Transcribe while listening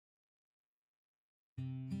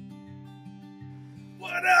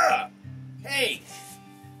What up? Hey,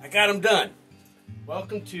 I got them done.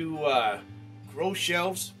 Welcome to Grow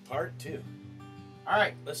Shelves Part 2.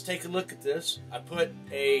 Alright, let's take a look at this. I put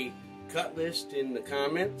a cut list in the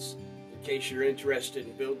comments in case you're interested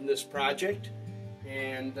in building this project.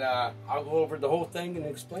 And I'll go over the whole thing and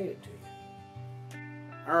explain it to you.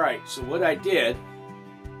 Alright, so what I did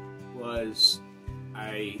was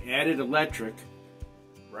I added electric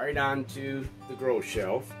right onto the grow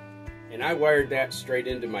shelf, and I wired that straight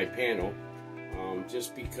into my panel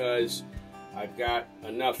just because I've got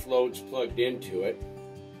enough loads plugged into it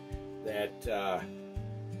that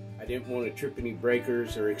I didn't want to trip any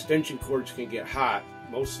breakers, or extension cords can get hot.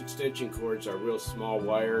 Most extension cords are real small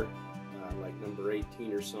wire, like number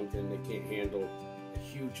 18 or something. They can't handle a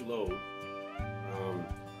huge load.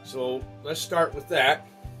 So let's start with that.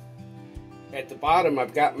 At the bottom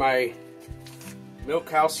I've got my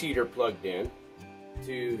milk house heater plugged in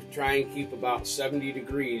to try and keep about 70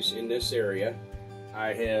 degrees in this area.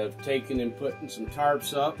 I have taken and put some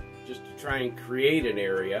tarps up just to try and create an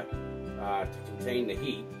area to contain the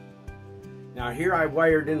heat. Now here I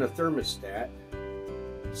wired in a thermostat,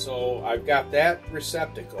 so I've got that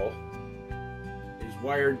receptacle is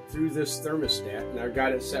wired through this thermostat, and I've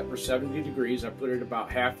got it set for 70 degrees. I put it about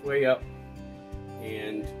halfway up,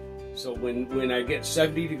 and so when I get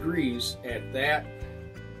 70 degrees at that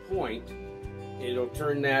point, it'll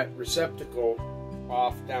turn that receptacle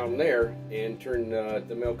off down there and turn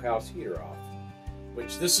the milk house heater off.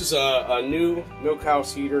 Which this is a new milk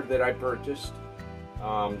house heater that I purchased.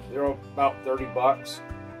 They're about 30 bucks,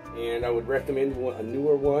 and I would recommend a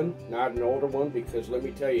newer one, not an older one, because let me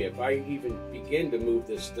tell you, if I even begin to move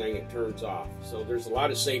this thing, it turns off. So there's a lot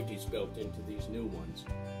of safeties built into these new ones.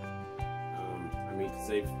 I mean, because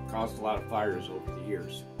they've caused a lot of fires over the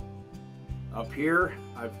years. Up here,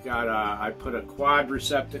 I've got I put a quad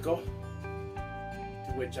receptacle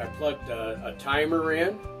to which I plugged a timer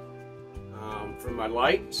in for my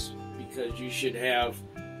lights, because you should have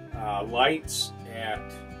lights at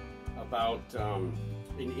about,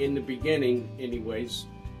 in the beginning anyways,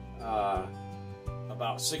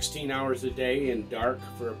 about 16 hours a day, and dark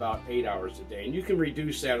for about 8 hours a day. And you can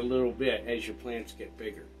reduce that a little bit as your plants get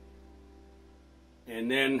bigger.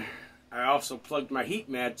 And then I also plugged my heat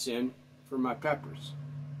mats in for my peppers.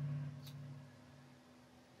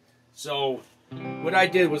 So what I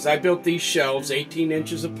did was I built these shelves 18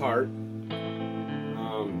 inches apart.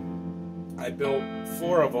 I built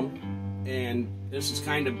 4 of them, and this is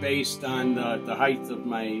kind of based on the height of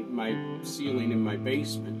my ceiling in my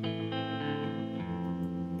basement.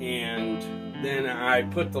 And then I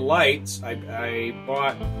put the lights, I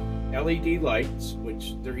bought LED lights,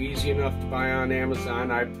 which they're easy enough to buy on Amazon.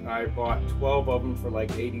 I bought 12 of them for like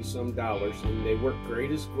 $80 some, and they work great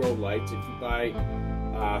as grow lights. If you buy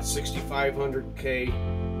 6500K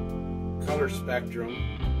color spectrum,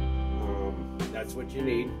 that's what you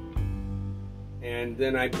need. And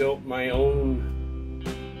then I built my own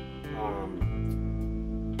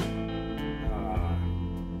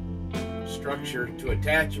structure to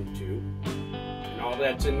attach them to, and all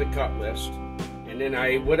that's in the cut list. And then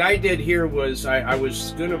what I did here was I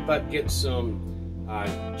was gonna get some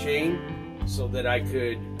chain so that I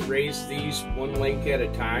could raise these one link at a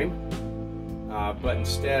time, but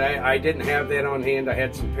instead I didn't have that on hand. I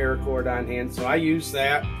had some paracord on hand, so I used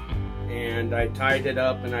that, and I tied it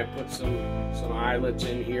up, and I put some eyelets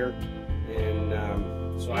in here, and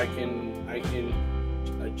so I can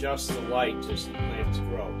adjust the light as the plants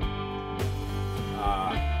grow.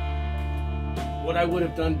 What I would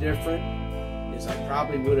have done different is I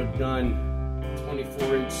probably would have done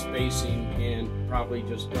 24-inch spacing and probably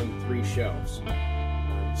just done 3 shelves.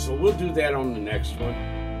 So we'll do that on the next one.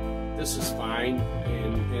 This is fine,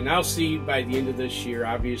 and I'll see by the end of this year,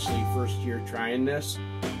 obviously first year trying this,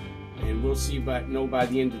 and we'll see by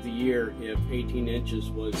the end of the year if 18 inches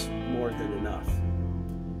was more than enough.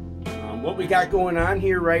 What we got going on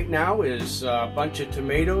here right now is a bunch of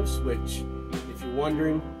tomatoes, which, if you're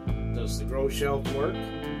wondering, does the grow shelf work?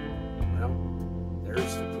 Well,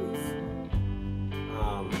 there's the proof.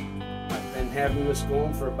 I've been having this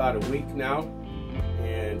going for about a week now,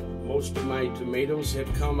 and most of my tomatoes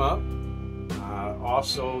have come up.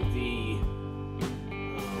 Also,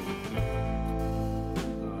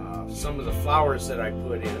 some of the flowers that I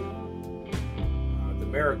put in, the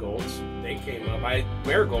marigolds, they came up.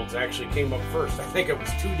 Marigolds actually came up first. I think it was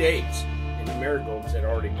 2 days, and the marigolds had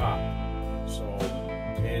already popped. So,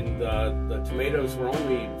 and the tomatoes were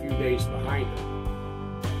only a few days behind them.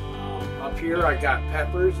 Up here I got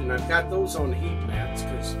peppers, and I've got those on heat mats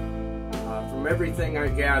because from everything I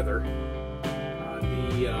gather,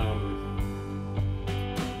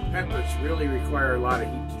 peppers really require a lot of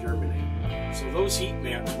heat to germinate. So those heat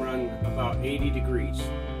mats run about 80 degrees.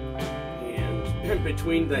 And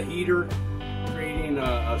between the heater creating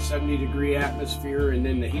a 70-degree atmosphere and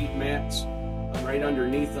then the heat mats right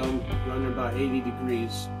underneath them running about 80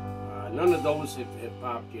 degrees. None of those have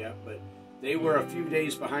popped yet, but they were a few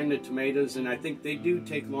days behind the tomatoes, and I think they do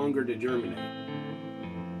take longer to germinate.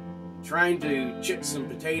 Trying to chip some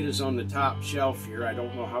potatoes on the top shelf here, I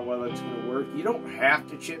don't know how well it's going to work. You don't have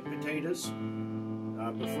to chip potatoes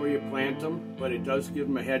before you plant them, but it does give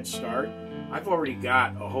them a head start. I've already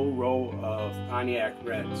got a whole row of Pontiac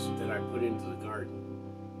Reds that I put into the garden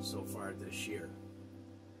so far this year.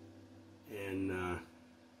 And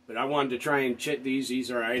but I wanted to try and chip these.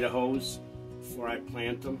 These are Idahos before I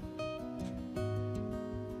plant them.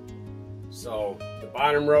 So the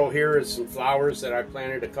bottom row here is some flowers that I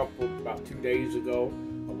planted about 2 days ago.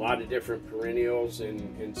 A lot of different perennials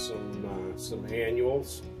and some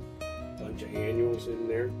annuals. A bunch of annuals in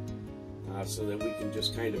there. So that we can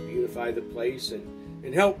just kind of beautify the place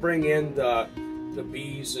and help bring in the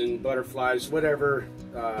bees and butterflies, whatever,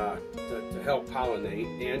 to help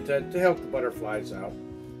pollinate and to help the butterflies out.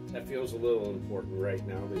 That feels a little important right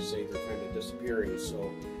now. They say they're kind of disappearing.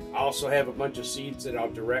 So I also have a bunch of seeds that I'll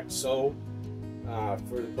direct sow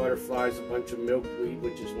for the butterflies, a bunch of milkweed,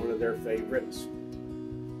 which is one of their favorites.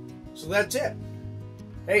 So that's it.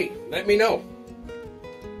 Hey, let me know.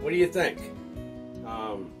 What do you think?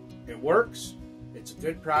 It works. It's a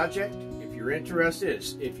good project. If you're interested,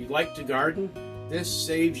 if you like to garden, this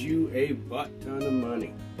saves you a butt ton of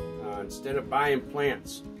money. Instead of buying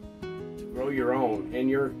plants to grow your own, and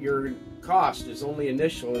your cost is only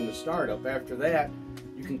initial in the startup. After that,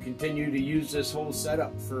 you can continue to use this whole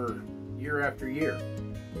setup for year after year.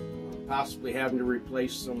 Possibly having to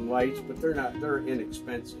replace some lights, but they're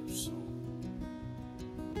inexpensive. So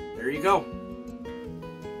there you go.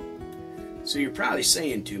 So you're probably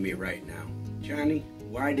saying to me right now, Johnny,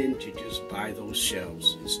 why didn't you just buy those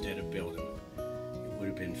shelves instead of building them? It would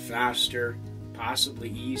have been faster, possibly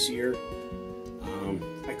easier.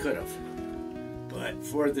 I could have. But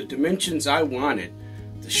for the dimensions I wanted,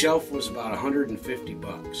 the shelf was about 150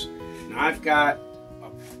 bucks. Now I've got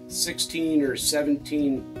 16 or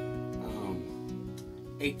 17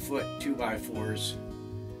 8-foot 2x4s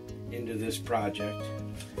into this project.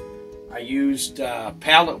 I used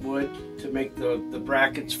pallet wood to make the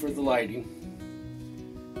brackets for the lighting,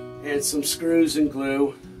 and some screws and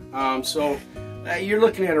glue. So you're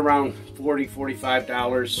looking at around $40,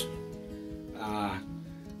 $45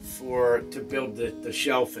 to build the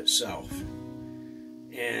shelf itself.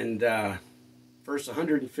 And first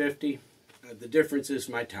 150, the difference is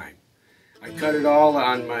my time. I cut it all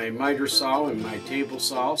on my miter saw and my table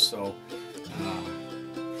saw, so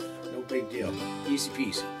no big deal, easy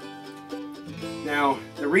peasy. Now,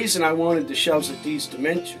 the reason I wanted the shelves at these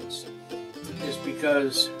dimensions is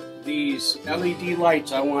because these LED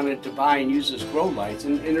lights I wanted to buy and use as grow lights,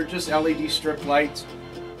 and they're just LED strip lights.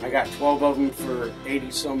 I got 12 of them for 80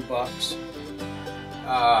 some bucks.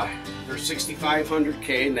 They're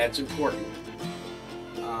 6,500K, and that's important.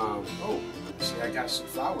 Oh, see, I got some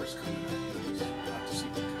flowers coming up. I'll have to see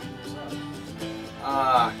what kind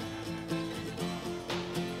of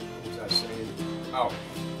what was I saying? Oh,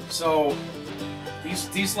 so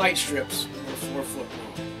these light strips are 4 foot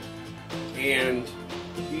long, and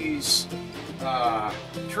these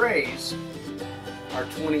trays are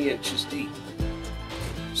 20 inches deep.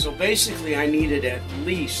 So basically I needed at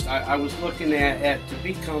least, I was looking at to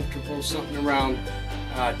be comfortable, something around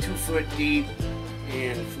 2 foot deep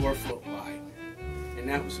and 4 foot wide. And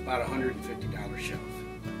that was about $150 shelf.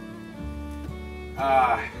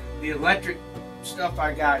 The electric stuff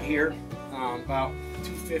I got here, about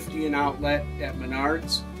 $250 an outlet at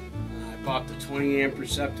Menards. I bought the 20 amp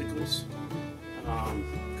receptacles. A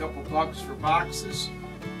couple bucks for boxes.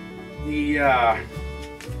 The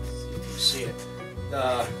see it.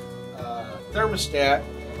 The thermostat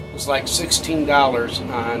was like $16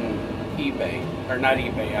 on eBay, or not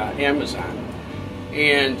eBay, Amazon.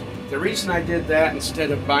 And the reason I did that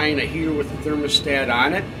instead of buying a heater with a thermostat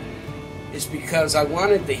on it is because I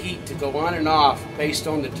wanted the heat to go on and off based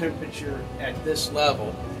on the temperature at this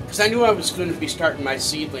level. Because I knew I was going to be starting my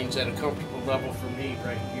seedlings at a comfortable level for me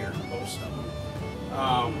right here, most of them.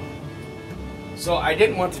 So I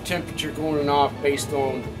didn't want the temperature going off based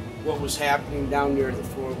on what was happening down near the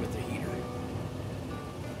floor with the heater.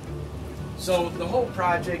 So the whole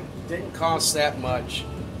project didn't cost that much.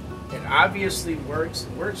 It obviously works.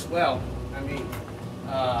 It works well. I mean,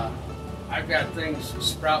 I've got things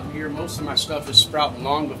sprouting here. Most of my stuff is sprouting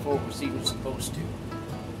long before it was even supposed to.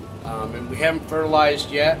 And we haven't fertilized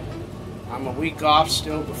yet. I'm a week off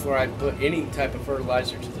still before I put any type of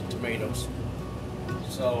fertilizer to the tomatoes.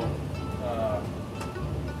 So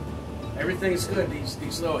everything's good.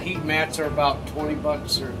 These little heat mats are about 20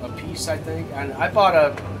 bucks a piece, I think. And I bought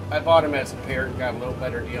them as a pair and got a little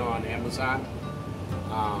better deal on Amazon.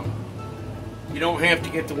 You don't have to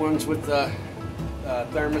get the ones with the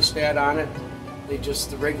thermostat on it.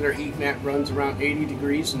 The regular heat mat runs around 80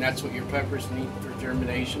 degrees, and that's what your peppers need for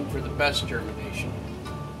germination, for the best germination.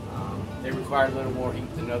 They require a little more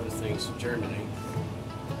heat than other things to germinate.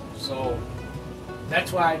 So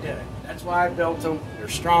that's why I did it. That's why I built them. They're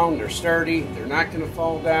strong, they're sturdy, they're not going to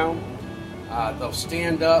fall down. They'll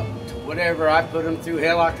stand up to whatever I put them through.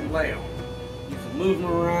 Hell, I can lay them. You can move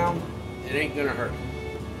them around, it ain't going to hurt.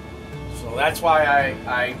 So that's why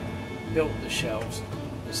I built the shelves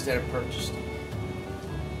instead of purchased them.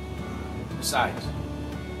 Besides,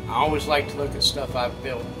 I always like to look at stuff I've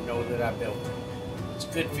built and know that I built it. It's a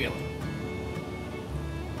good feeling.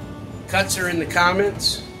 Cuts are in the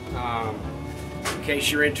comments in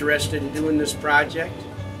case you're interested in doing this project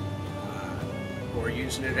or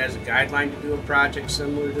using it as a guideline to do a project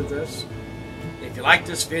similar to this. If you like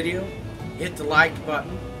this video, hit the like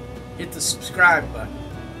button, hit the subscribe button,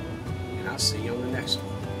 and I'll see you on the next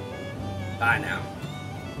one. Bye now.